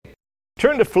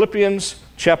Turn to Philippians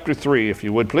chapter 3, if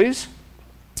you would, please.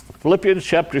 Philippians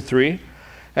chapter 3.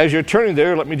 As you're turning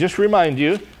there, let me just remind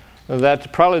you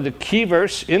that probably the key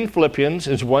verse in Philippians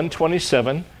is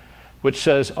 1:27, which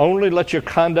says, "Only let your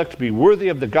conduct be worthy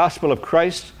of the gospel of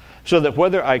Christ, so that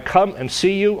whether I come and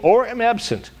see you or am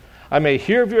absent, I may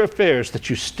hear of your affairs, that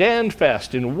you stand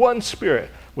fast in one spirit,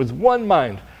 with one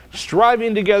mind,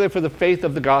 striving together for the faith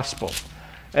of the gospel."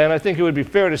 And I think it would be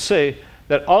fair to say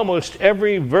that almost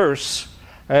every verse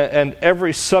and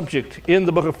every subject in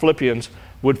the book of Philippians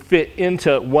would fit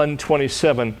into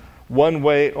 1:27 one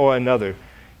way or another.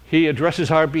 He addresses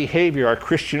our behavior, our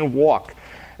Christian walk.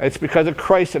 It's because of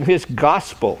Christ and his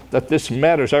gospel that this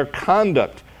matters. Our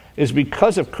conduct is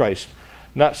because of Christ,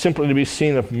 not simply to be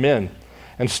seen of men.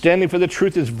 And standing for the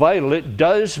truth is vital. It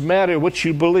does matter what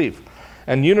you believe.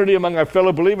 And unity among our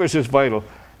fellow believers is vital.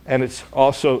 And it's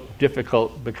also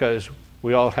difficult because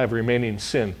we all have remaining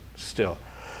sin still.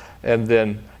 And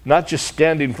then not just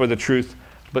standing for the truth,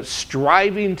 but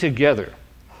striving together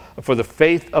for the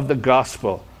faith of the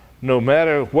gospel, no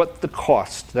matter what the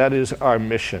cost. That is our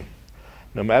mission,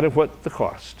 no matter what the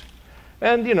cost.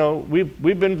 And, you know,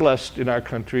 we've been blessed in our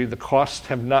country. The costs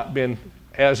have not been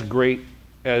as great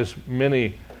as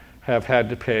many have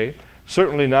had to pay.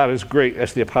 Certainly not as great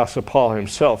as the Apostle Paul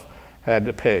himself had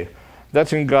to pay.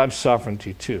 That's in God's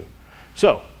sovereignty too.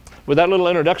 So, with that little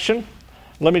introduction,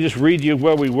 let me just read you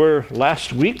where we were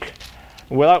last week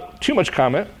without too much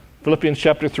comment. Philippians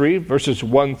chapter 3, verses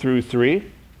 1 through 3.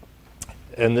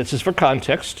 And this is for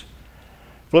context.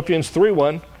 Philippians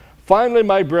 3:1. "Finally,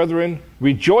 my brethren,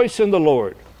 rejoice in the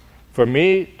Lord. For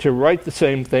me to write the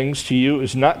same things to you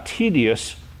is not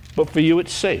tedious, but for you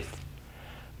it's safe.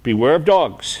 Beware of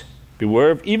dogs.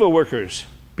 Beware of evil workers.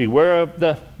 Beware of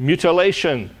the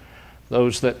mutilation,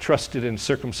 those that trusted in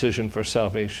circumcision for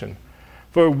salvation.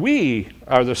 For we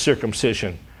are the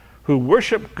circumcision, who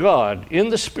worship God in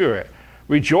the Spirit,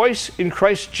 rejoice in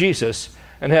Christ Jesus,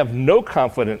 and have no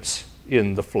confidence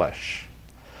in the flesh."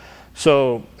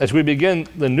 So, as we begin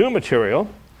the new material,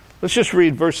 let's just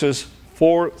read verses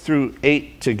 4 through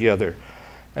 8 together.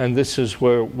 And this is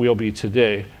where we'll be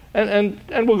today. And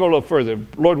we'll go a little further.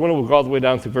 Lord willing, we'll go all the way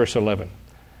down to verse 11.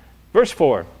 Verse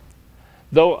 4.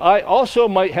 "Though I also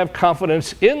might have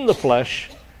confidence in the flesh,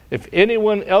 if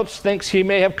anyone else thinks he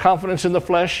may have confidence in the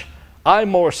flesh, I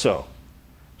more so.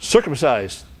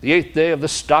 Circumcised the 8th day of the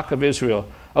stock of Israel,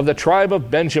 of the tribe of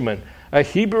Benjamin, a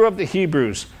Hebrew of the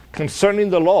Hebrews, concerning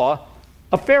the law,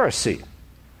 a Pharisee."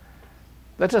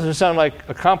 That doesn't sound like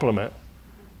a compliment,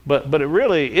 but it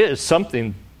really is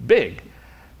something big.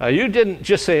 You didn't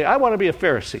just say, "I want to be a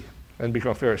Pharisee," and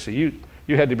become a Pharisee.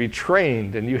 You had to be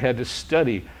trained, and you had to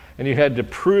study, and you had to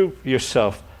prove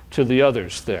yourself to the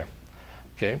others there.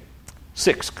 Okay.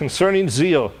 6, "Concerning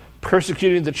zeal,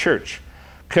 persecuting the church.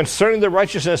 Concerning the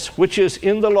righteousness which is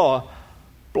in the law,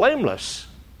 blameless."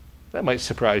 That might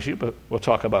surprise you, but we'll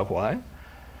talk about why.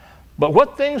 "But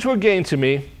what things were gained to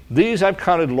me, these I've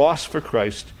counted loss for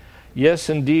Christ. Yes,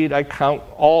 indeed, I count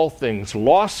all things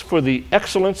loss for the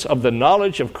excellence of the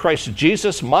knowledge of Christ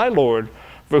Jesus my Lord,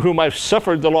 for whom I've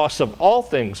suffered the loss of all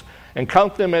things, and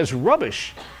count them as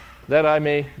rubbish, that I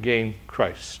may gain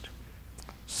Christ."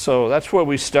 So that's where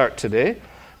we start today.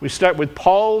 We start with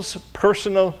Paul's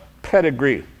personal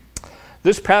pedigree.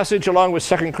 This passage, along with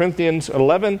 2 Corinthians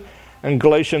 11 and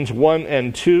Galatians 1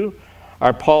 and 2,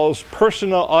 are Paul's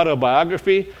personal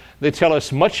autobiography. They tell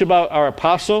us much about our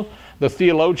apostle, the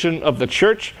theologian of the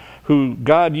church, who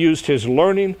God used his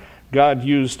learning, God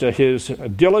used his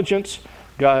diligence,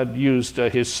 God used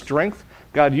his strength.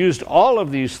 God used all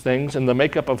of these things in the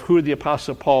makeup of who the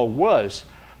Apostle Paul was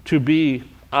to be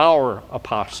our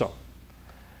apostle.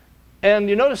 And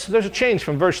you notice there's a change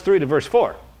from verse 3 to verse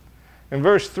 4. In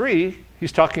verse 3,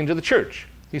 he's talking to the church.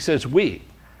 He says, "we."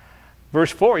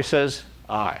 Verse 4, he says,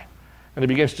 "I." And he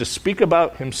begins to speak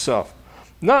about himself.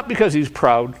 Not because he's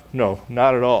proud. No,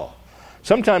 not at all.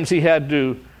 Sometimes he had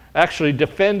to actually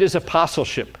defend his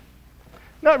apostleship.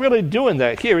 Not really doing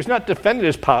that here. He's not defending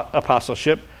his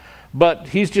apostleship, but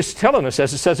he's just telling us,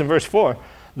 as it says in verse 4,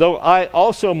 "Though I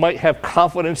also might have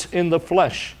confidence in the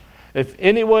flesh. If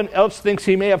anyone else thinks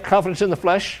he may have confidence in the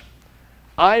flesh,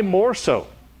 I more so."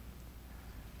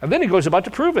 And then he goes about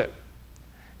to prove it.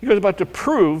 He goes about to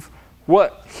prove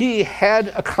what he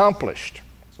had accomplished.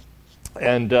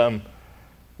 And,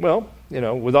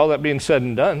 with all that being said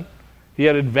and done, he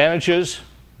had advantages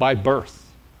by birth.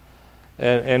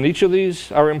 And each of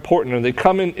these are important, and they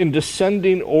come in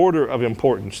descending order of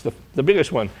importance. The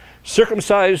biggest one,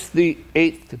 circumcised the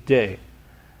 8th day.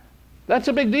 That's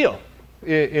a big deal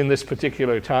in this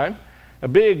particular time. A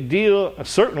big deal,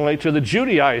 certainly, to the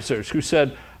Judaizers who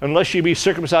said, unless you be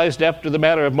circumcised after the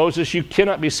manner of Moses, you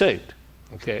cannot be saved.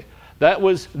 Okay? That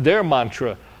was their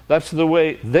mantra. That's the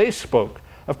way they spoke.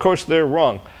 Of course, they're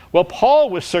wrong. Well, Paul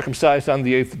was circumcised on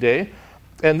the 8th day,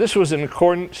 and this was in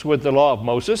accordance with the law of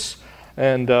Moses,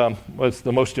 and was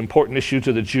the most important issue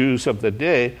to the Jews of the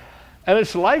day. And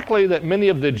it's likely that many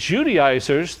of the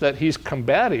Judaizers that he's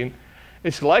combating,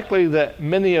 it's likely that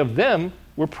many of them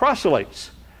were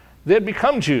proselytes. They had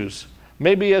become Jews,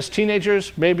 maybe as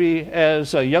teenagers, maybe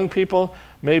as young people,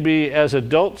 maybe as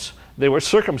adults. They were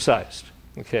circumcised.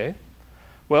 Okay?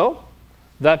 Well,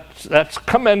 that's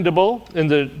commendable in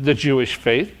the Jewish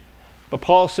faith. But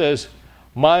Paul says,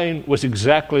 mine was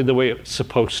exactly the way it's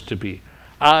supposed to be,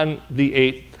 on the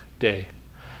 8th day.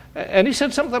 And he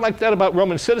said something like that about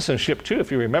Roman citizenship, too,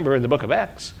 if you remember, in the book of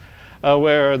Acts,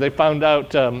 where they found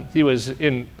out he was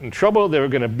in trouble, they were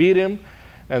going to beat him,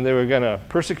 and they were going to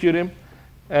persecute him.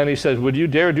 And he says, would you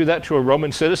dare do that to a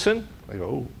Roman citizen? I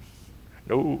go,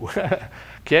 no,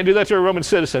 can't do that to a Roman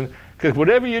citizen, because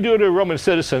whatever you do to a Roman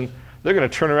citizen, they're going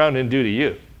to turn around and do to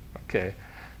you. Okay,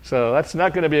 so that's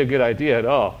not going to be a good idea at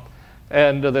all.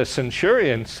 And the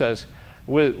centurion says,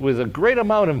 with a great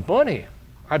amount of money,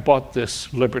 I bought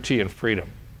this liberty and freedom.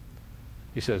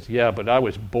 He says, yeah, but I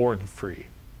was born free.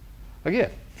 Again,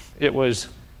 it was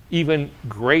even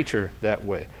greater that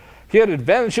way. He had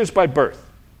advantages by birth.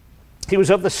 He was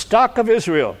of the stock of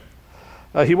Israel.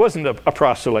 He wasn't a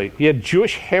proselyte. He had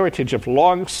Jewish heritage of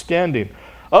long standing,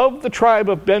 of the tribe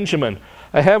of Benjamin.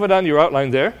 I have it on your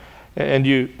outline there, and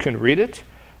you can read it.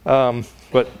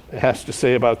 What it has to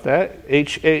say about that.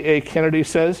 H.A.A. Kennedy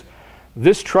says,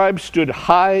 this tribe stood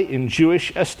high in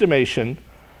Jewish estimation,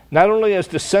 not only as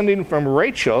descending from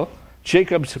Rachel,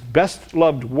 Jacob's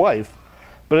best-loved wife,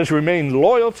 but has remained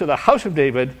loyal to the house of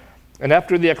David, and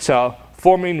after the exile,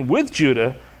 forming with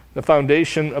Judah the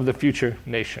foundation of the future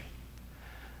nation.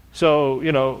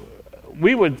 So,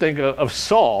 we would think of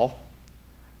Saul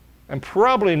and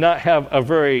probably not have a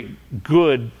very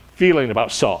good feeling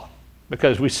about Saul,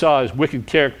 because we saw his wicked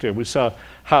character. We saw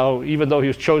how, even though he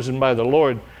was chosen by the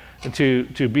Lord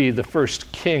to be the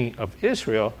first king of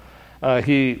Israel,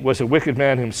 he was a wicked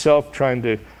man himself trying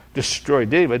to destroy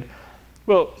David.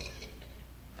 Well,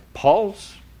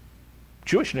 Paul's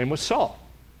Jewish name was Saul,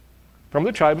 from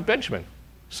the tribe of Benjamin,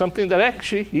 something that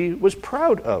actually he was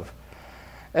proud of.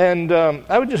 And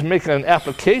I would just make an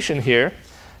application here.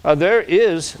 There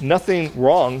is nothing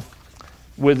wrong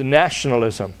with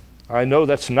nationalism. I know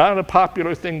that's not a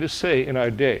popular thing to say in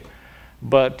our day,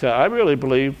 but I really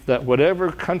believe that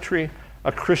whatever country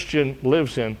a Christian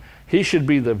lives in, he should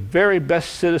be the very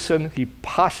best citizen he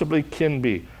possibly can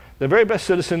be, the very best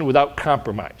citizen without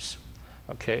compromise.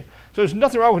 Okay? So there's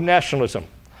nothing wrong with nationalism.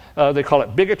 They call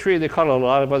it bigotry, they call it a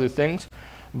lot of other things,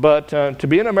 but to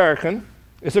be an American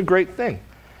is a great thing.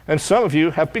 And some of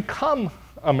you have become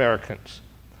Americans,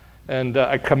 and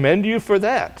I commend you for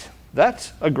that.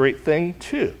 That's a great thing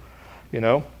too.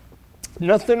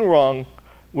 Nothing wrong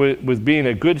with being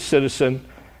a good citizen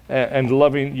and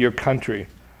loving your country.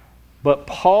 But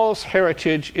Paul's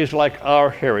heritage is like our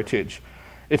heritage.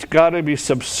 It's got to be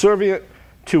subservient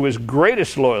to his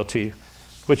greatest loyalty,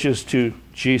 which is to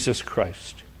Jesus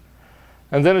Christ.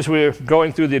 And then as we're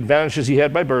going through the advantages he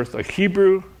had by birth, a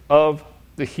Hebrew of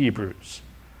the Hebrews.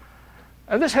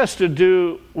 And this has to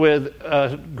do with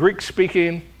Greek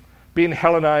speaking, being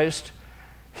Hellenized.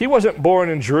 He wasn't born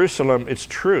in Jerusalem, it's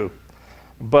true,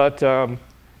 but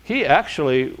he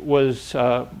actually was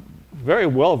very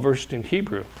well versed in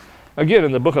Hebrew. Again,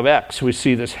 in the book of Acts, we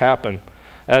see this happen.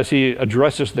 As he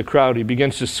addresses the crowd, he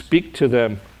begins to speak to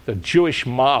them, the Jewish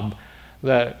mob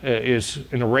that is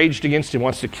enraged against him,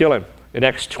 wants to kill him, in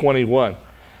Acts 21.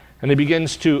 And he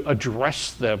begins to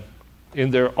address them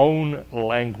in their own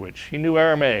language. He knew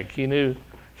Aramaic, he knew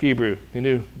Hebrew, he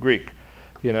knew Greek,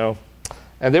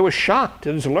 And they were shocked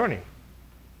at his learning.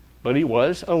 But he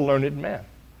was a learned man.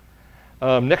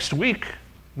 Next week,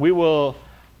 we will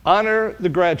honor the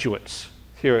graduates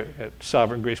here at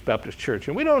Sovereign Grace Baptist Church.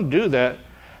 And we don't do that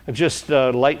just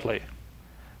lightly.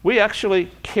 We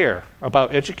actually care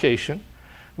about education.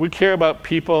 We care about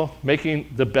people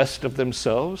making the best of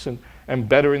themselves and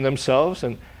bettering themselves.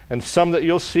 And some that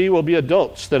you'll see will be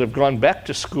adults that have gone back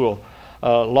to school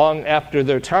long after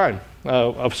their time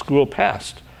of school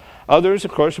passed. Others,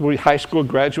 of course, will be high school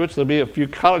graduates. There'll be a few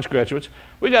college graduates.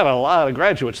 We got a lot of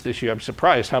graduates this year. I'm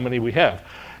surprised how many we have,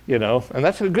 and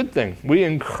that's a good thing. We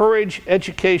encourage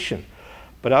education.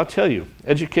 But I'll tell you,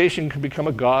 education can become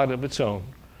a god of its own.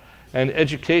 And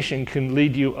education can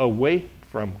lead you away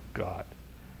from God.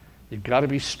 You've got to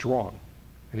be strong.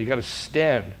 And you've got to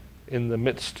stand in the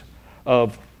midst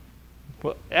of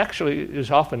what actually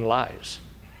is often lies.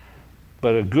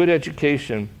 but a good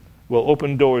education will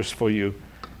open doors for you,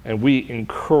 and we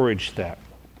encourage that.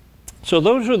 So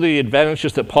those were the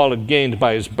advantages that Paul had gained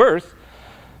by his birth.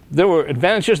 There were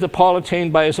advantages that Paul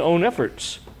attained by his own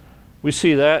efforts. We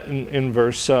see that in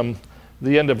verse, the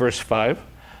end of verse 5.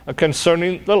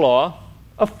 Concerning the law,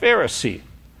 a Pharisee.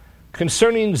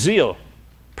 Concerning zeal,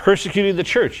 persecuting the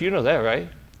church. You know that, right?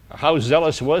 How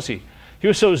zealous was he? He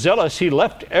was so zealous, he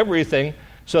left everything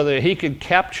so that he could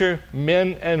capture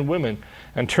men and women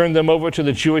and turn them over to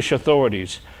the Jewish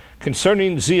authorities.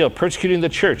 Concerning zeal, persecuting the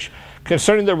church.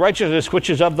 Concerning the righteousness which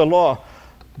is of the law,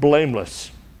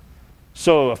 blameless.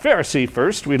 So a Pharisee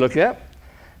first we look at,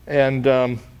 and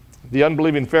the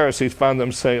unbelieving Pharisees found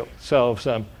themselves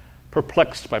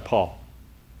perplexed by Paul.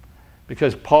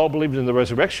 Because Paul believed in the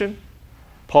resurrection,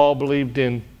 Paul believed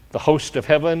in the host of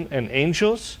heaven and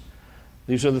angels.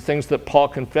 These are the things that Paul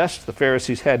confessed. The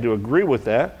Pharisees had to agree with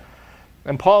that.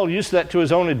 And Paul used that to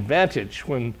his own advantage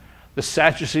when the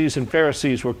Sadducees and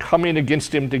Pharisees were coming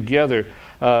against him together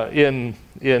in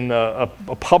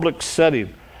a public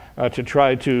setting to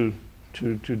try to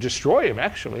destroy him,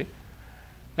 actually.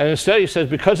 And instead he says,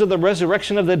 because of the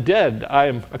resurrection of the dead, I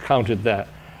am accounted that.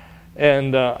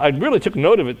 And I really took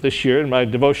note of it this year in my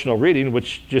devotional reading,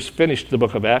 which just finished the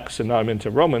book of Acts, and now I'm into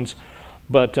Romans.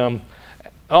 But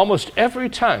almost every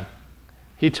time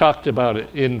he talked about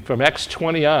it, from Acts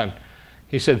 20 on,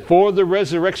 he said, for the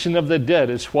resurrection of the dead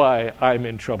is why I'm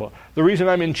in trouble. The reason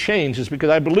I'm in chains is because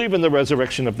I believe in the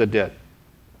resurrection of the dead.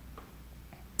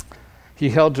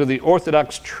 He held to the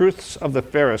orthodox truths of the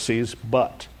Pharisees,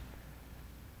 but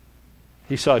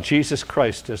he saw Jesus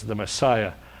Christ as the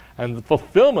Messiah and the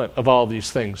fulfillment of all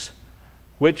these things,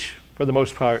 which, for the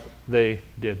most part, they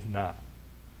did not.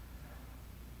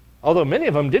 Although many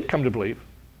of them did come to believe.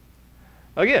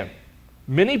 Again,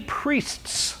 many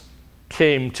priests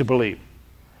came to believe.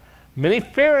 Many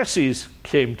Pharisees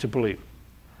came to believe.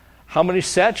 How many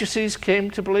Sadducees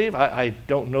came to believe? I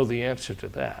don't know the answer to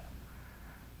that.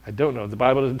 I don't know. The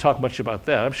Bible doesn't talk much about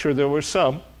that. I'm sure there were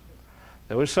some.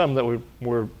 There were some that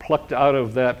were plucked out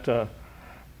of that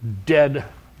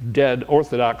dead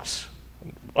Orthodox,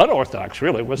 unorthodox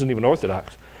really, it wasn't even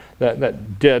Orthodox,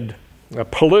 that dead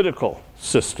political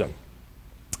system.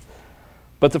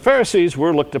 But the Pharisees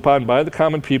were looked upon by the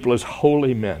common people as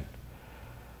holy men.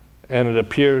 And it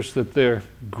appears that their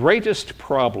greatest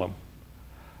problem,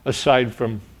 aside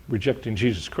from rejecting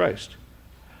Jesus Christ,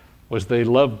 was they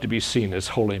loved to be seen as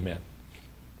holy men.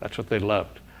 That's what they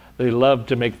loved. They loved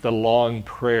to make the long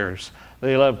prayers.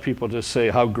 They loved people to say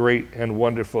how great and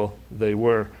wonderful they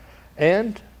were.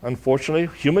 And, unfortunately,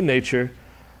 human nature,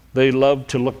 they loved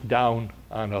to look down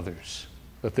on others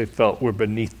that they felt were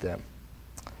beneath them.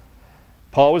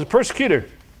 Paul was a persecutor.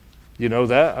 You know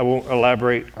that. I won't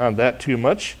elaborate on that too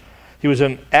much. He was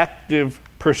an active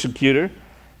persecutor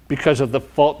because of the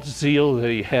false zeal that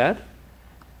he had.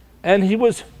 And he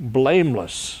was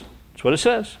blameless. That's what it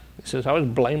says. It says, I was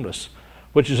blameless,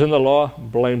 which is in the law,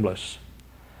 blameless.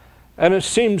 And it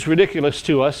seems ridiculous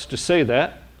to us to say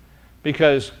that,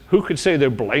 because who could say they're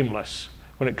blameless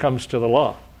when it comes to the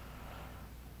law?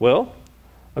 Well,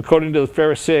 according to the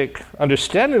Pharisaic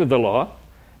understanding of the law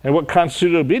and what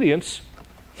constituted obedience,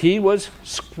 he was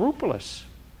scrupulous.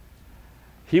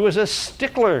 He was a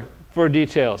stickler for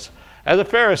details. As a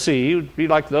Pharisee, he would be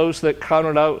like those that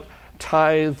counted out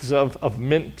tithes of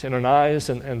mint and anise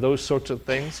and those sorts of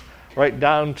things, right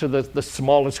down to the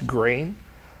smallest grain,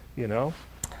 you know.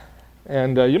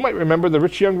 And you might remember the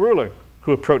rich young ruler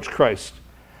who approached Christ.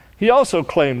 He also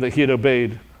claimed that he had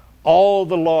obeyed all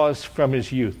the laws from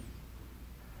his youth.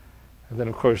 And then,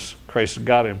 of course, Christ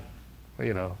got him,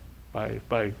 you know,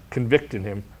 by convicting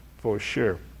him for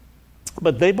sure.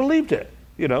 But they believed it,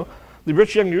 you know. The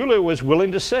rich young ruler was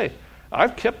willing to say,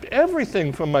 I've kept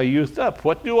everything from my youth up.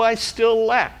 What do I still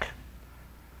lack?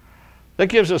 That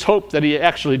gives us hope that he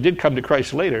actually did come to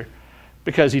Christ later,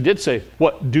 because he did say,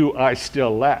 what do I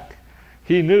still lack?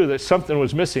 He knew that something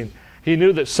was missing. He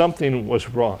knew that something was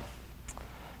wrong.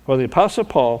 Well, the Apostle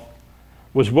Paul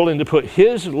was willing to put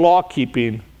his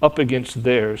law-keeping up against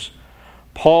theirs.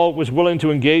 Paul was willing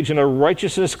to engage in a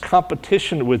righteousness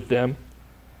competition with them,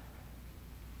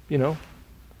 you know.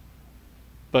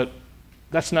 But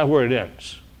that's not where it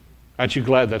ends. Aren't you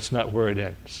glad that's not where it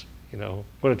ends? You know,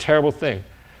 what a terrible thing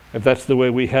if that's the way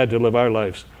we had to live our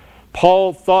lives.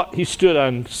 Paul thought he stood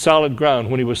on solid ground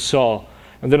when he was Saul.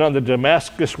 And then on the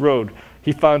Damascus road,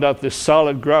 he found out this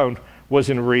solid ground was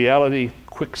in reality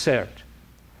quicksand.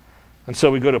 And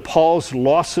so we go to Paul's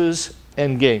losses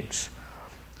and gains.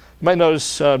 You might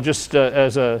notice, just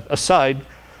as an aside,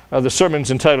 the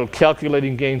sermon's entitled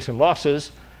Calculating Gains and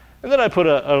Losses. And then I put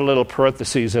a little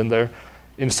parentheses in there.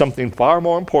 in something far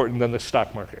more important than the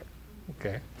stock market.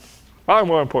 Okay? Far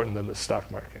more important than the stock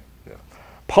market. Yeah.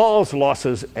 Paul's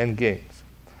losses and gains.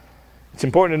 It's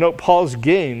important to note Paul's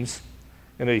gains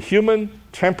in a human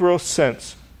temporal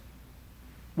sense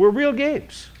were real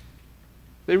gains.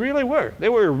 They really were. They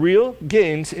were real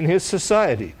gains in his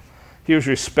society. He was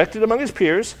respected among his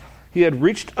peers. He had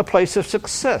reached a place of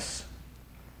success.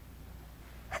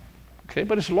 Okay,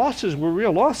 but his losses were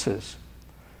real losses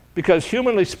because,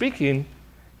 humanly speaking,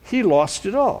 he lost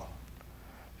it all.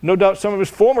 No doubt some of his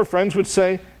former friends would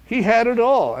say he had it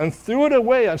all and threw it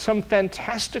away on some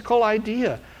fantastical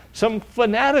idea, some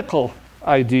fanatical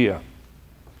idea.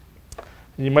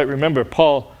 And you might remember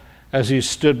Paul as he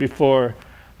stood before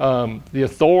the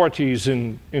authorities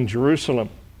in Jerusalem.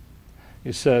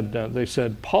 They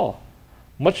said, Paul,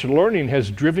 much learning has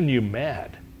driven you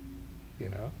mad.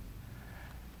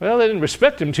 Well, they didn't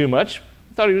respect him too much.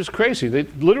 They thought he was crazy. They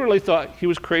literally thought he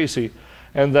was crazy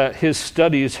and that his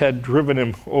studies had driven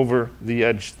him over the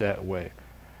edge that way.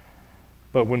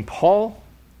 But when Paul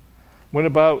went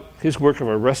about his work of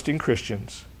arresting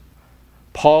Christians,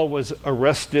 Paul was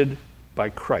arrested by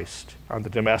Christ on the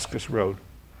Damascus Road.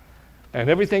 And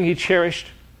everything he cherished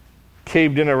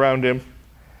caved in around him.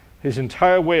 His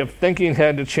entire way of thinking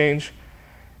had to change.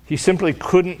 He simply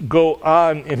couldn't go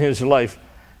on in his life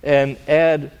and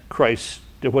add Christ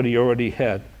to what he already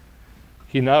had.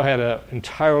 He now had an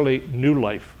entirely new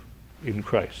life in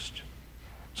Christ.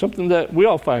 Something that we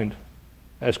all find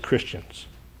as Christians.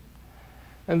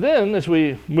 And then, as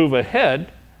we move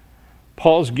ahead,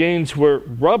 Paul's gains were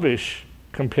rubbish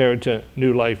compared to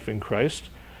new life in Christ.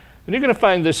 And you're going to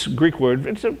find this Greek word.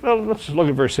 Let's look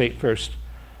at verse 8 first.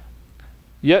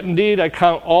 Yet indeed I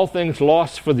count all things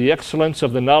lost for the excellence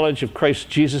of the knowledge of Christ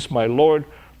Jesus my Lord,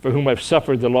 for whom I've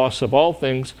suffered the loss of all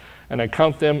things, and I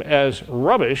count them as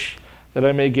rubbish, that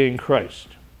I may gain Christ.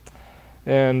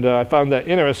 And I found that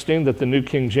interesting that the New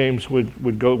King James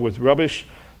would go with rubbish.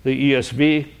 The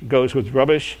ESV goes with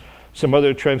rubbish. Some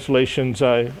other translations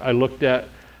I looked at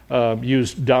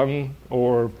used dung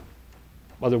or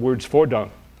other words for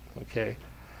dung. Okay,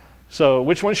 so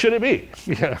which one should it be?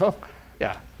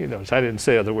 Yeah, he knows. I didn't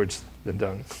say other words than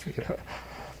dung.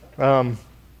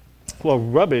 Well,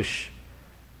 rubbish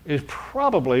is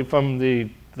probably, from the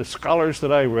scholars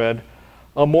that I read,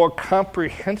 a more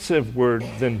comprehensive word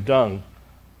than dung,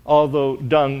 although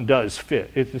dung does fit.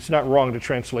 It's not wrong to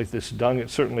translate this dung. It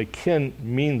certainly can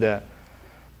mean that.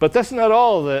 But that's not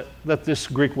all that this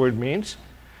Greek word means.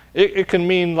 It can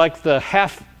mean like the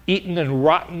half-eaten and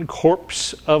rotten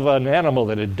corpse of an animal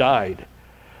that had died.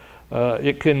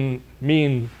 It can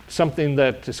mean something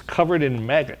that is covered in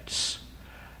maggots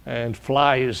and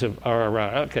flies are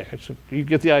around. Okay, so you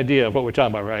get the idea of what we're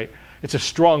talking about, right? It's a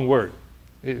strong word.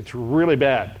 It's really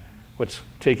bad what's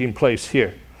taking place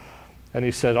here. And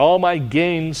he said, all my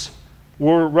gains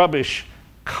were rubbish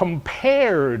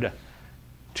compared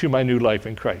to my new life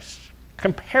in Christ.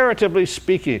 Comparatively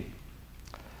speaking.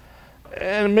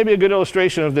 And maybe a good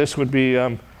illustration of this would be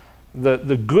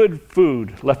the good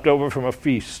food left over from a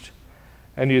feast,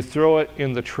 and you throw it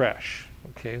in the trash.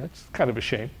 Okay, that's kind of a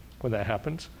shame when that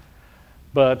happens.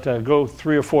 But go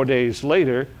 3 or 4 days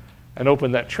later and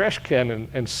open that trash can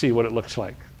and see what it looks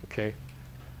like. Okay,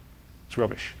 it's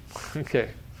rubbish. Okay,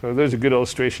 so there's a good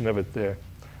illustration of it there.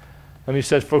 And he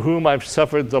says, for whom I've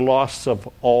suffered the loss of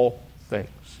all things.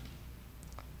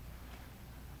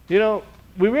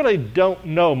 We really don't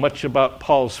know much about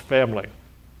Paul's family.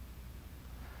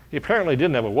 He apparently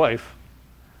didn't have a wife,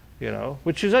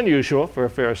 which is unusual for a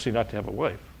Pharisee not to have a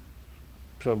wife.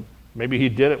 So maybe he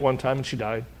did at one time and she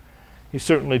died. He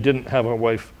certainly didn't have a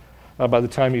wife by the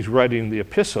time he's writing the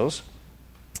epistles.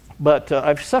 But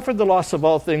I've suffered the loss of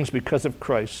all things because of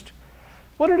Christ.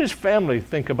 What did his family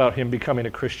think about him becoming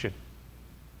a Christian?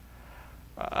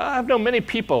 I've known many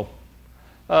people,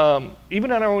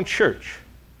 even in our own church,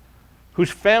 whose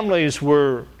families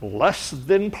were less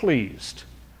than pleased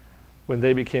when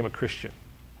they became a Christian.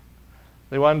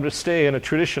 They wanted to stay in a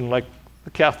tradition like the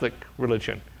Catholic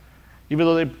religion, even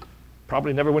though they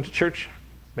probably never went to church,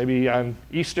 maybe on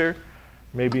Easter,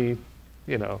 maybe,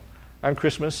 on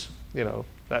Christmas,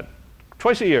 that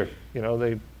twice a year,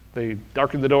 they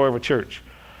darkened the door of a church.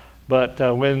 But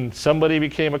when somebody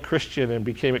became a Christian and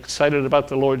became excited about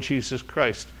the Lord Jesus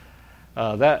Christ,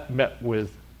 that met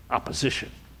with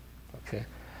opposition. Okay.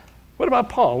 What about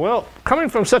Paul? Well, coming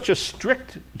from such a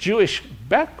strict Jewish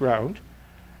background,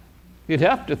 you'd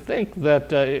have to think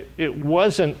that it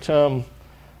wasn't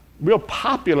real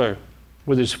popular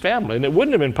with his family, and it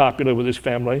wouldn't have been popular with his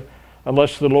family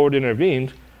unless the Lord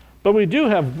intervened. But we do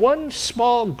have one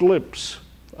small glimpse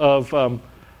of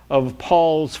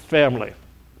Paul's family.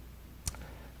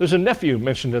 there's a nephew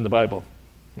mentioned in the Bible.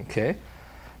 Okay?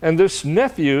 And this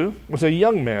nephew was a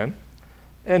young man,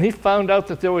 and he found out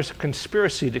that there was a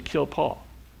conspiracy to kill Paul.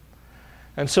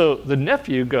 And so the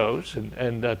nephew goes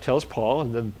and tells Paul,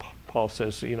 and then Paul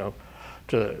says, to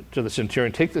the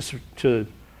centurion, take this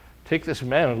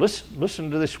man and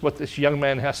listen to what this young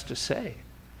man has to say.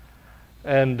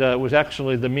 And it was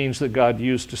actually the means that God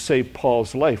used to save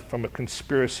Paul's life from a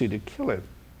conspiracy to kill him.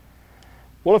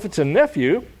 Well, if it's a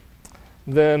nephew,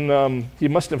 then he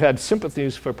must have had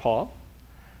sympathies for Paul,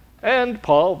 and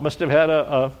Paul must have had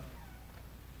a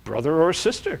brother or a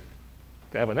sister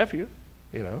to have a nephew,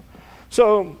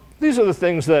 So these are the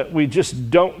things that we just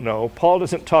don't know. Paul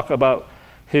doesn't talk about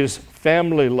his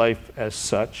family life as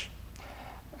such.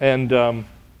 And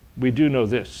we do know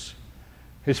this.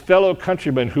 His fellow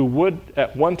countrymen who would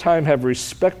at one time have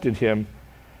respected him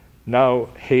now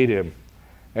hate him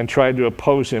and try to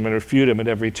oppose him and refute him at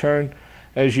every turn.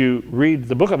 As you read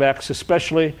the book of Acts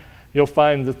especially, you'll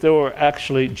find that there were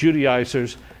actually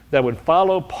Judaizers that would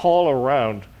follow Paul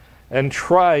around and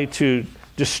try to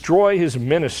destroy his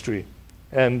ministry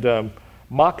and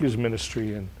mock his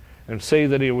ministry and say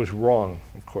that he was wrong,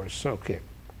 of course. Okay.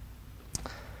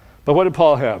 But what did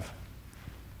Paul have?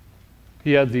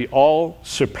 He had the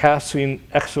all-surpassing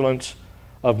excellence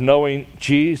of knowing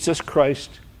Jesus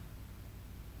Christ,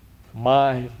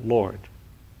 my Lord.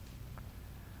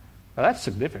 Now that's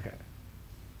significant.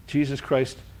 Jesus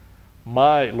Christ,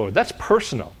 my Lord. That's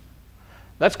personal.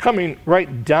 That's coming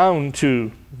right down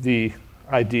to the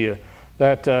idea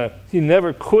that he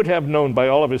never could have known by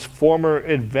all of his former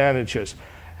advantages.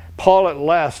 Paul at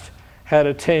last had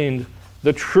attained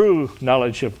the true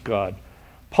knowledge of God.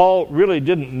 Paul really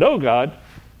didn't know God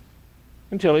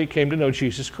until he came to know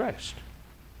Jesus Christ.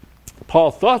 Paul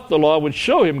thought the law would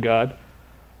show him God.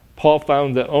 Paul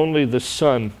found that only the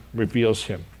Son reveals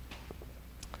him.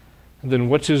 And then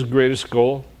what's his greatest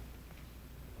goal?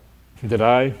 That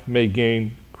I may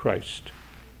gain Christ.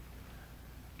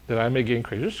 That I may gain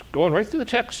Christ. Just going right through the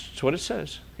text. That's what it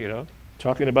says,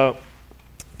 talking about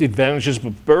the advantages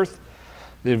of birth,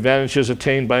 the advantages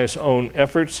attained by his own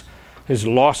efforts, his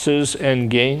losses and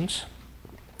gains.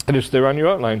 And it's there on your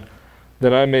outline,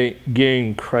 that I may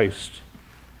gain Christ.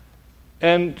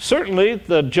 And certainly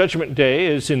the judgment day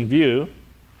is in view,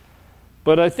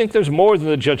 but I think there's more than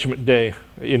the judgment day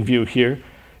in view here.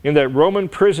 In that Roman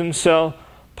prison cell,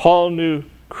 Paul knew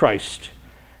Christ.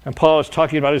 And Paul is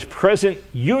talking about his present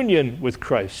union with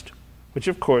Christ, which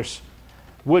of course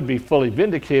would be fully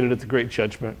vindicated at the great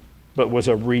judgment, but was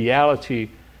a reality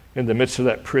in the midst of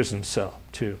that prison cell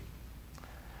too.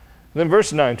 And then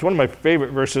verse 9, it's one of my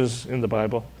favorite verses in the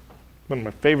Bible. One of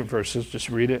my favorite verses, just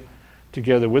read it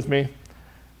together with me.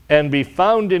 And be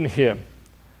found in him,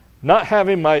 not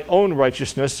having my own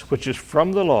righteousness, which is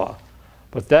from the law,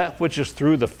 but that which is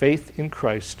through the faith in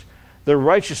Christ, the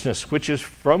righteousness which is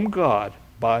from God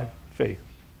by faith.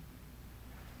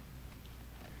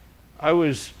 I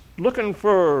was looking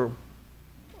for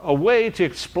a way to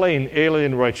explain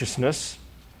alien righteousness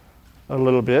a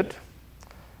little bit,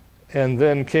 and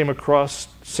then came across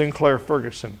Sinclair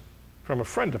Ferguson from a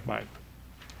friend of mine.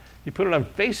 He put it on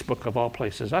Facebook, of all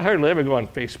places. I hardly ever go on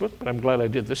Facebook, but I'm glad I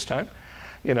did this time.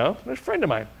 There's a friend of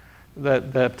mine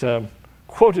that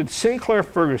quoted Sinclair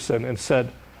Ferguson and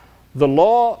said, "The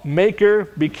lawmaker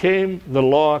became the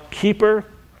law keeper,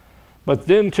 but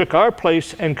then took our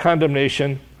place and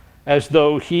condemnation as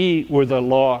though he were the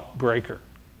law breaker."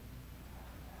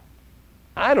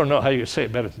 I don't know how you could say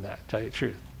it better than that, to tell you the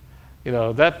truth.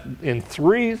 That in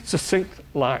 3 succinct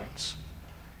lines,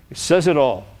 it says it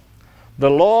all. The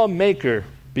lawmaker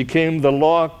became the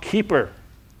law keeper,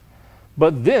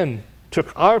 but then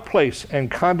took our place and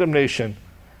condemnation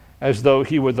as though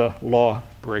he were the law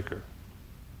breaker.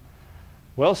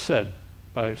 Well said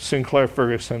by Sinclair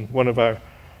Ferguson, one of our,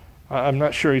 I'm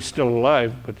not sure he's still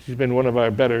alive, but he's been one of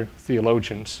our better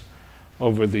theologians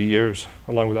over the years,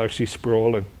 along with R.C.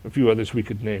 Sproul and a few others we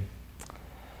could name.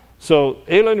 So,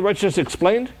 alien righteousness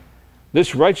explained.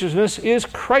 This righteousness is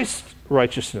Christ's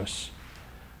righteousness.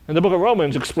 And the book of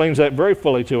Romans explains that very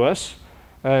fully to us.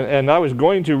 And I was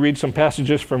going to read some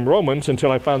passages from Romans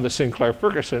until I found the Sinclair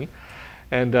Ferguson.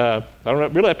 And I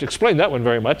don't really have to explain that one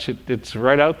very much. It's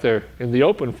right out there in the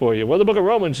open for you. Well, the book of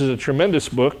Romans is a tremendous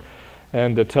book,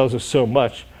 and it tells us so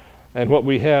much. And what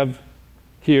we have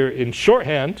here in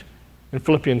shorthand, in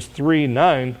Philippians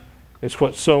 3:9, is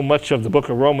what so much of the book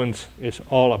of Romans is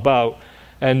all about.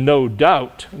 And no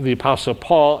doubt the Apostle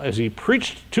Paul, as he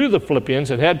preached to the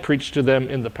Philippians and had preached to them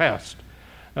in the past,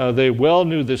 they well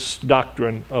knew this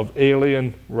doctrine of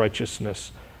alien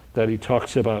righteousness that he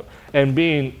talks about, and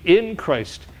being in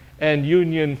Christ and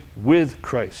union with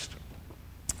Christ.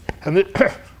 And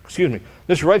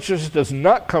this righteousness does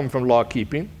not come from law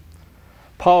keeping.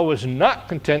 Paul was not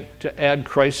content to add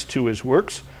Christ to his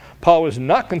works. Paul was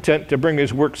not content to bring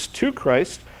his works to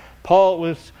Christ. Paul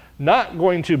was not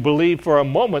going to believe for a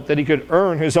moment that he could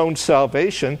earn his own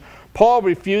salvation. Paul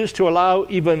refused to allow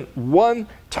even one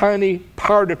tiny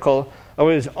particle of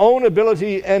his own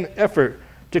ability and effort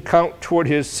to count toward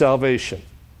his salvation.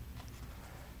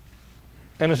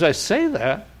 And as I say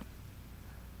that,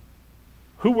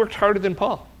 who worked harder than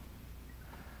Paul?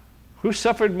 Who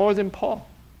suffered more than Paul?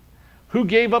 Who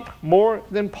gave up more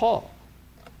than Paul?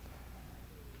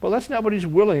 Well, that's not what he's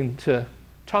willing to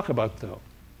talk about, though.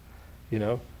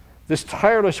 This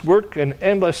tireless work and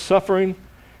endless suffering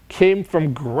came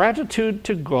from gratitude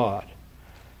to God,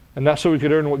 and not so he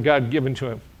could earn what God had given to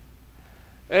him.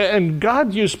 And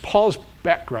God used Paul's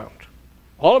background,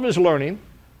 all of his learning,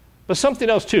 but something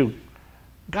else too.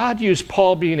 God used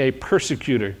Paul being a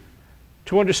persecutor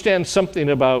to understand something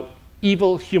about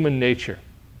evil human nature.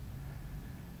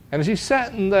 And as he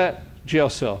sat in that jail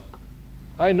cell,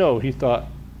 I know he thought,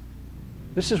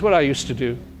 this is what I used to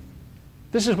do.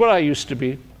 This is what I used to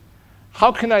be.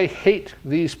 How can I hate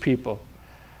these people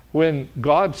when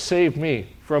God saved me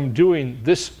from doing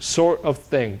this sort of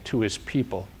thing to his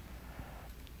people?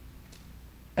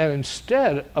 And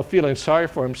instead of feeling sorry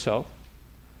for himself,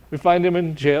 we find him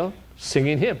in jail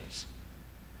singing hymns.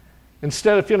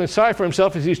 Instead of feeling sorry for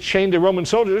himself as he's chained to Roman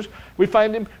soldiers, we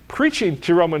find him preaching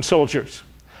to Roman soldiers.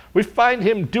 We find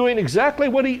him doing exactly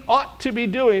what he ought to be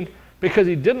doing because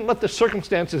he didn't let the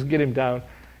circumstances get him down.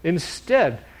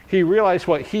 Instead, he realized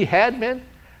what he had been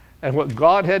and what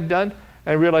God had done,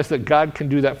 and realized that God can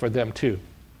do that for them too.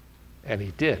 And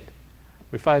he did.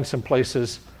 We find some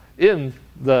places in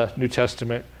the New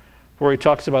Testament where he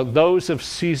talks about those of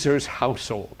Caesar's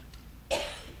household.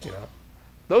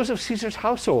 Those of Caesar's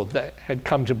household that had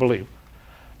come to believe.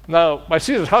 Now, by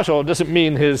Caesar's household doesn't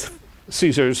mean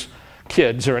Caesar's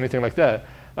kids or anything like that.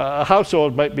 A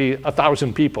household might be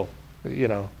 1,000 people,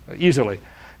 easily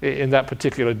in that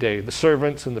particular day. The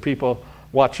servants and the people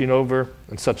watching over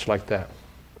and such like that.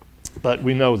 But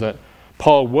we know that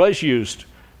Paul was used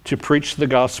to preach the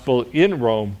gospel in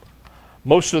Rome,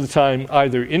 most of the time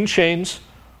either in chains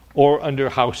or under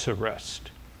house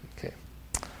arrest. Okay.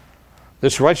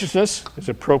 This righteousness is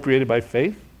appropriated by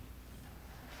faith.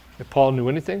 If Paul knew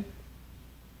anything,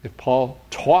 if Paul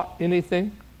taught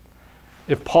anything,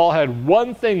 if Paul had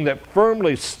one thing that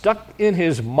firmly stuck in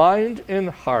his mind and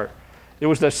heart, it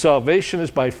was that salvation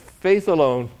is by faith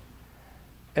alone,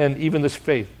 and even this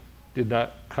faith did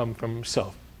not come from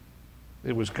himself.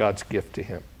 It was God's gift to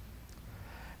him.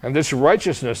 And this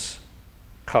righteousness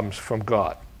comes from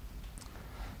God.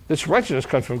 This righteousness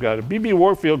comes from God. A B.B.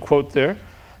 Warfield quote there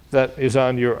that is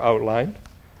on your outline.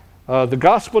 The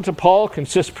gospel to Paul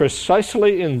consists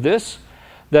precisely in this,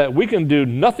 that we can do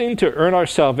nothing to earn our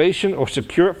salvation or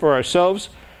secure it for ourselves.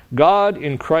 God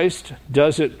in Christ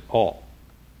does it all.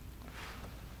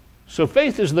 So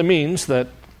faith is the means that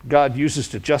God uses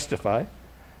to justify.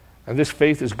 And this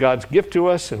faith is God's gift to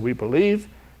us, and we believe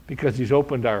because he's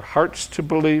opened our hearts to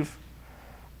believe.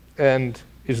 And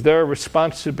is there a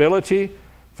responsibility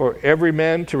for every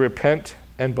man to repent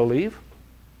and believe?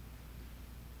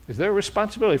 Is there a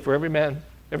responsibility for every man,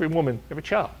 every woman, every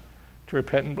child to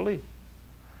repent and believe?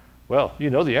 Well, you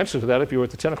know the answer to that if you were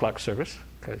at the 10 o'clock service,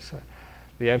 because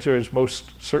the answer is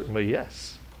most certainly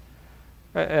yes.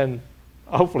 And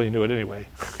hopefully you knew it anyway,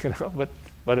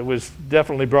 but it was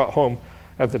definitely brought home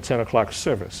at the 10 o'clock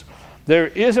service. There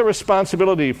is a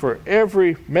responsibility for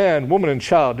every man, woman, and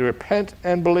child to repent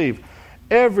and believe.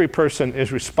 Every person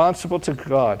is responsible to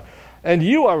God, and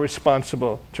you are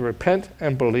responsible to repent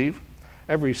and believe.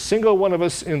 Every single one of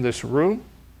us in this room,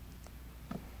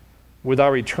 with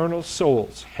our eternal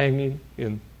souls hanging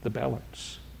in the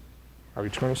balance. Our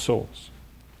eternal souls.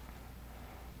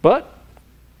 But,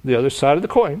 the other side of the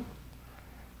coin,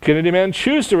 can any man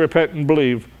choose to repent and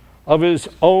believe of his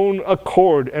own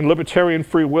accord and libertarian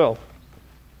free will?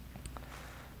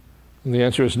 And the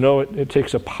answer is no. It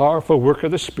takes a powerful work of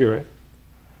the Spirit.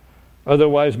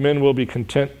 Otherwise, men will be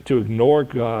content to ignore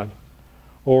God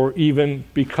or even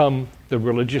become the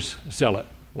religious zealot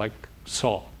like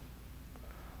Saul.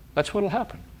 That's what will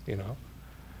happen,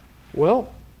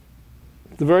 Well,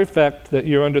 the very fact that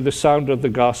you're under the sound of the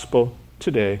gospel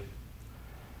today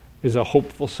is a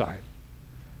hopeful sign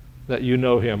that you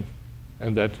know him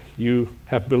and that you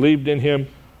have believed in him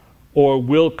or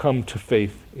will come to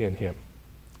faith in him.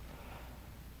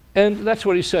 And that's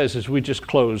what he says as we just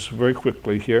close very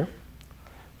quickly here.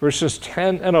 Verses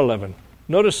 10 and 11.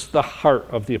 Notice the heart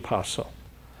of the apostle.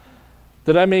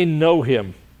 That I may know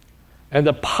him and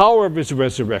the power of his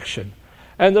resurrection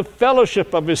and the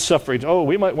fellowship of his sufferings. Oh,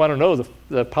 we might want to know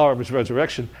the power of his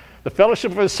resurrection. The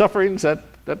fellowship of his sufferings, that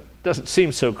doesn't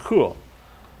seem so cool.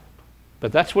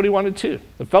 But that's what he wanted too.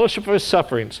 The fellowship of his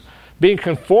sufferings, being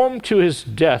conformed to his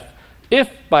death,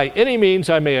 if by any means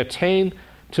I may attain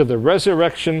to the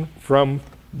resurrection from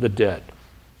the dead.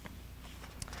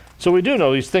 So we do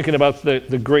know he's thinking about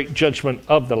the great judgment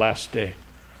of the last day.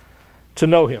 To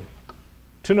know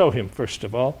him first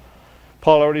of all.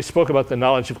 Paul already spoke about the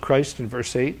knowledge of Christ in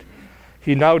verse 8.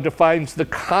 He now defines the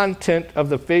content of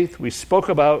the faith we spoke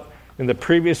about in the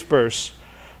previous verse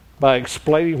by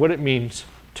explaining what it means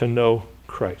to know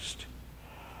Christ.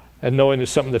 And knowing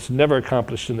is something that's never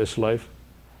accomplished in this life,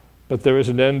 but there is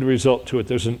an end result to it.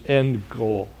 There's an end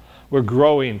goal. We're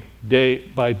growing day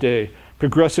by day.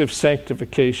 Progressive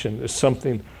sanctification is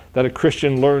something that a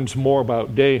Christian learns more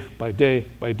about day by day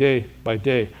by day by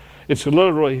day. It's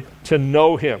literally to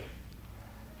know him.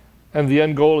 And the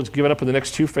end goal is given up in the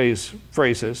next two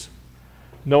phrases.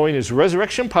 Knowing his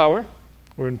resurrection power,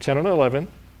 we're in 10 and 11.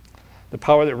 The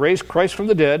power that raised Christ from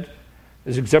the dead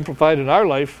is exemplified in our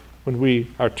life when we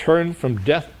are turned from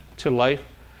death to life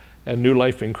and new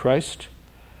life in Christ.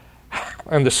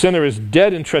 And the sinner is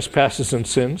dead in trespasses and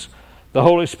sins. The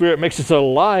Holy Spirit makes us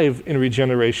alive in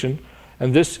regeneration,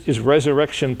 and this is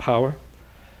resurrection power.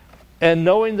 And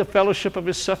knowing the fellowship of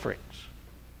his sufferings.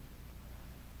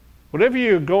 Whatever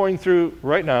you're going through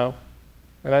right now,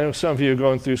 and I know some of you are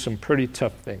going through some pretty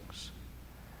tough things,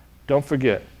 don't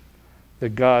forget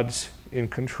that God's in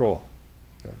control.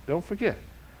 Don't forget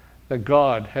that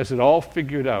God has it all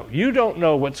figured out. You don't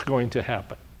know what's going to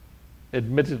happen,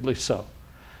 admittedly so.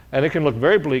 And it can look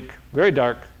very bleak, very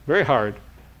dark, very hard,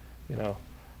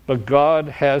 but God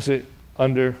has it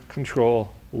under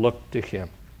control. Look to him.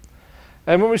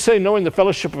 And when we say knowing the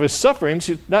fellowship of his sufferings,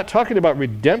 he's not talking about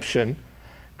redemption.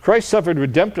 Christ suffered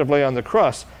redemptively on the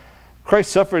cross.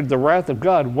 Christ suffered the wrath of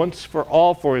God once for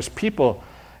all for his people.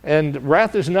 And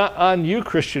wrath is not on you,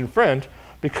 Christian friend,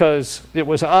 because it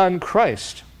was on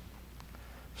Christ.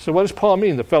 So what does Paul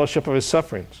mean, the fellowship of his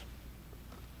sufferings?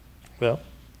 Well,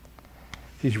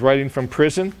 he's writing from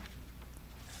prison.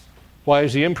 Why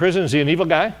is he in prison? Is he an evil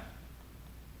guy?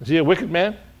 Is he a wicked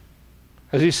man?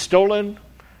 Has he stolen?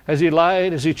 Has he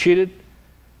lied? Has he cheated?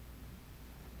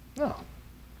 No.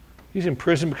 He's in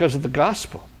prison because of the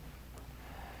gospel.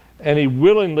 And he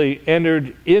willingly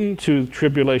entered into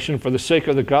tribulation for the sake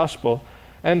of the gospel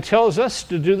and tells us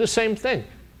to do the same thing.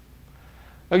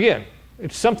 Again,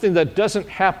 it's something that doesn't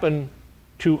happen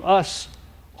to us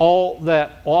all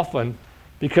that often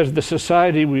because of the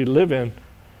society we live in.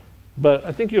 But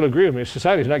I think you'll agree with me,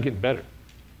 society's not getting better.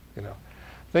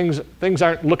 Things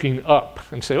aren't looking up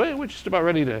and say, well, we're just about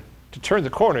ready to turn the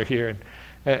corner here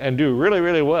and do really,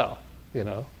 really well.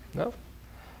 No.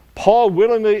 Paul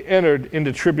willingly entered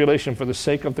into tribulation for the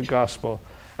sake of the gospel.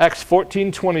 Acts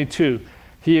 14:22,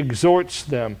 he exhorts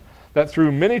them that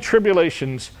through many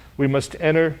tribulations we must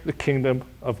enter the kingdom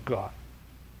of God.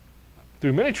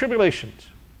 Through many tribulations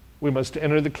we must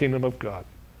enter the kingdom of God.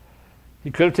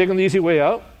 He could have taken the easy way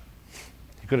out.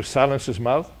 He could have silenced his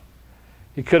mouth.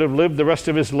 He could have lived the rest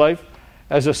of his life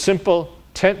as a simple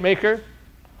tent maker,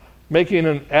 making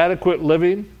an adequate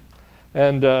living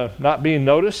and not being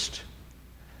noticed.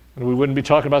 And we wouldn't be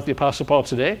talking about the Apostle Paul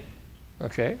today,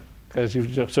 okay, because he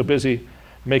was so busy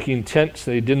making tents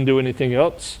that he didn't do anything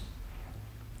else.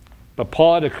 But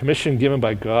Paul had a commission given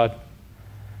by God,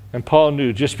 and Paul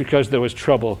knew just because there was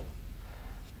trouble,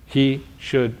 he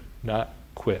should not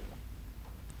quit.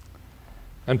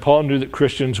 And Paul knew that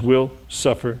Christians will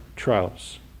suffer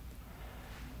trials.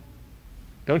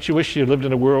 Don't you wish you lived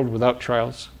in a world without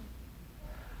trials?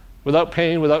 Without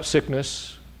pain, without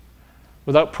sickness,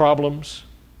 without problems,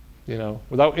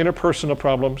 without interpersonal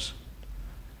problems.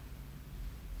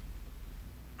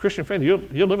 Christian friend,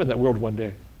 you'll live in that world one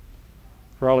day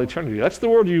for all eternity. That's the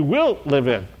world you will live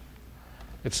in.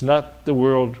 It's not the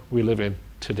world we live in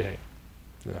today.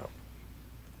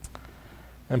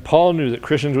 And Paul knew that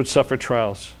Christians would suffer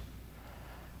trials.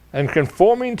 And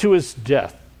conforming to his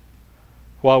death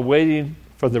while waiting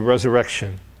for the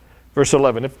resurrection. Verse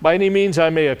 11, if by any means I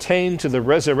may attain to the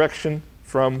resurrection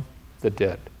from the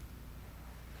dead.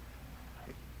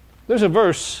 There's a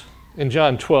verse in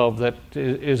John 12 that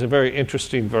is a very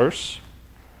interesting verse.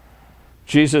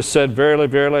 Jesus said, verily,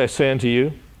 verily, I say unto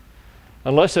you,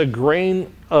 unless a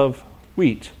grain of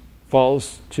wheat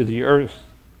falls to the earth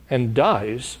and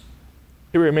dies,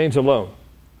 it remains alone.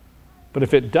 But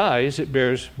if it dies, it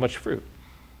bears much fruit.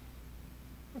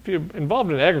 If you're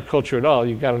involved in agriculture at all,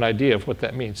 you've got an idea of what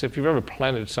that means. If you've ever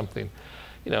planted something,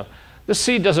 the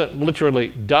seed doesn't literally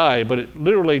die, but it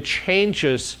literally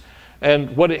changes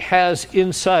and what it has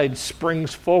inside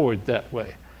springs forward that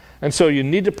way. And so you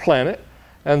need to plant it,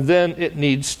 and then it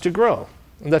needs to grow.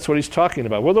 And that's what he's talking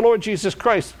about. Well, the Lord Jesus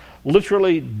Christ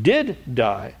literally did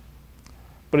die,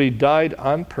 but he died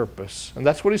on purpose. And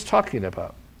that's what he's talking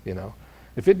about, you know.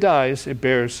 If it dies, it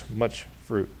bears much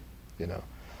fruit, you know.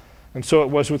 And so it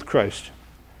was with Christ.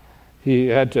 He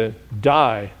had to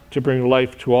die to bring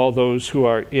life to all those who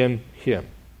are in him.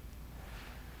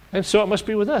 And so it must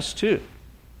be with us too.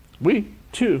 We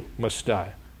too must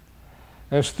die.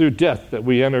 And it's through death that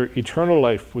we enter eternal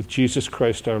life with Jesus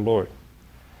Christ our Lord.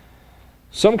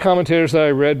 Some commentators that I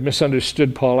read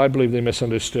misunderstood Paul. I believe they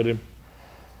misunderstood him.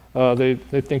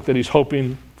 They think that he's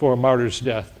hoping for a martyr's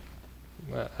death.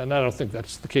 And I don't think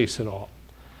that's the case at all.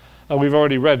 We've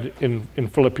already read in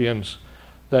Philippians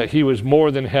that he was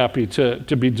more than happy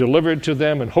to be delivered to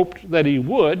them and hoped that he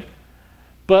would.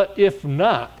 But if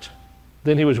not,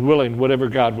 then he was willing whatever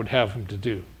God would have him to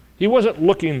do. He wasn't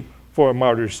looking for a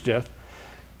martyr's death.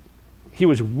 He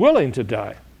was willing to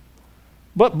die,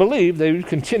 but believed they would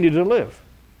continue to live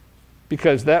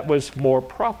because that was more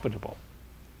profitable.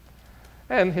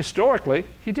 And historically,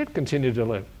 he did continue to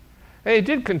live. And he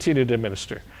did continue to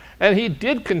minister. And he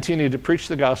did continue to preach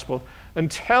the gospel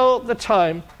until the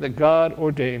time that God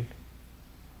ordained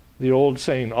the old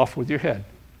saying, off with your head,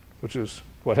 which is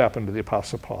what happened to the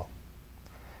Apostle Paul.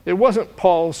 It wasn't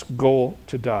Paul's goal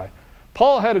to die.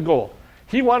 Paul had a goal.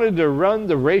 He wanted to run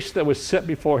the race that was set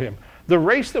before him, the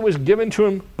race that was given to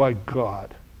him by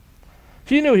God.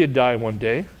 He knew he'd die one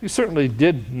day. He certainly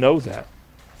did know that.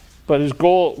 But his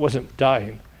goal wasn't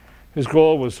dying. His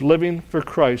goal was living for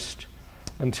Christ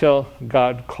until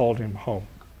God called him home.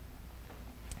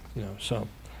 You know, so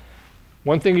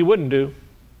one thing he wouldn't do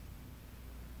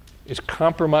is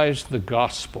compromise the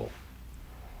gospel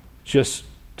just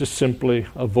to simply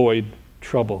avoid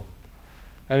trouble.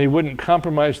 And he wouldn't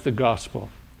compromise the gospel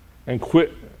and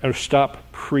quit or stop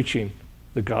preaching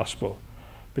the gospel,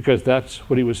 because that's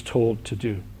what he was told to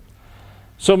do.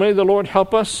 So may the Lord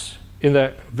help us in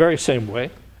that very same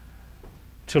way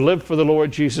to live for the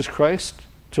Lord Jesus Christ,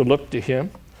 to look to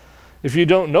him. If you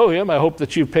don't know him, I hope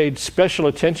that you've paid special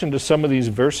attention to some of these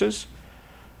verses,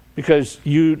 because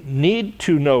you need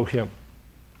to know him.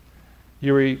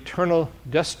 Your eternal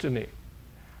destiny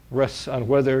rests on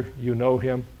whether you know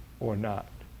him or not.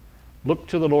 Look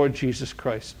to the Lord Jesus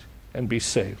Christ and be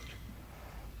saved.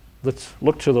 Let's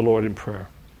look to the Lord in prayer.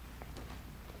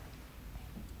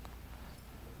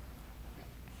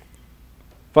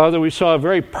 Father, we saw a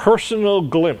very personal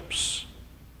glimpse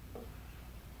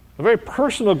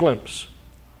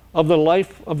of the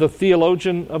life of the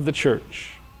theologian of the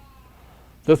church.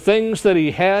 The things that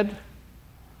he had,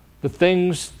 the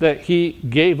things that he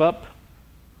gave up,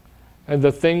 and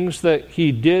the things that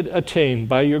he did attain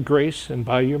by your grace and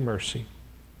by your mercy.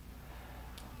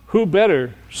 Who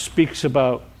better speaks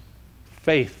about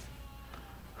faith?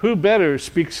 Who better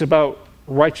speaks about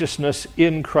righteousness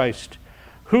in Christ?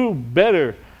 Who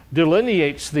better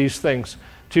delineates these things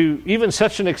to even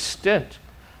such an extent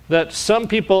that some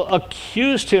people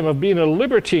accused him of being a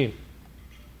libertine?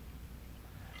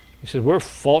 He said, we're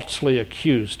falsely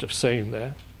accused of saying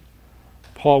that.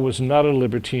 Paul was not a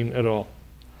libertine at all.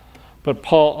 But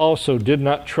Paul also did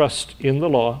not trust in the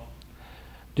law,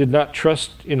 did not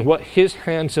trust in what his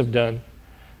hands have done,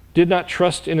 did not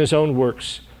trust in his own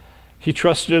works. He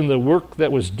trusted in the work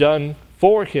that was done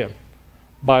for him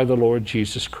by the Lord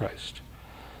Jesus Christ.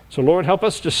 So Lord, help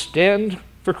us to stand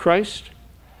for Christ.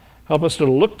 Help us to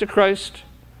look to Christ.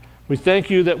 We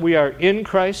thank you that we are in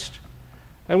Christ.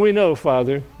 And we know,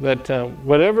 Father, that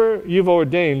whatever you've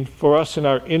ordained for us in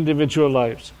our individual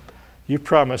lives, you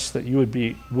promised that you would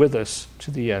be with us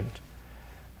to the end.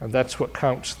 And that's what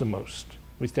counts the most.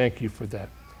 We thank you for that.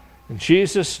 In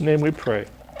Jesus' name we pray.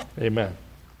 Amen.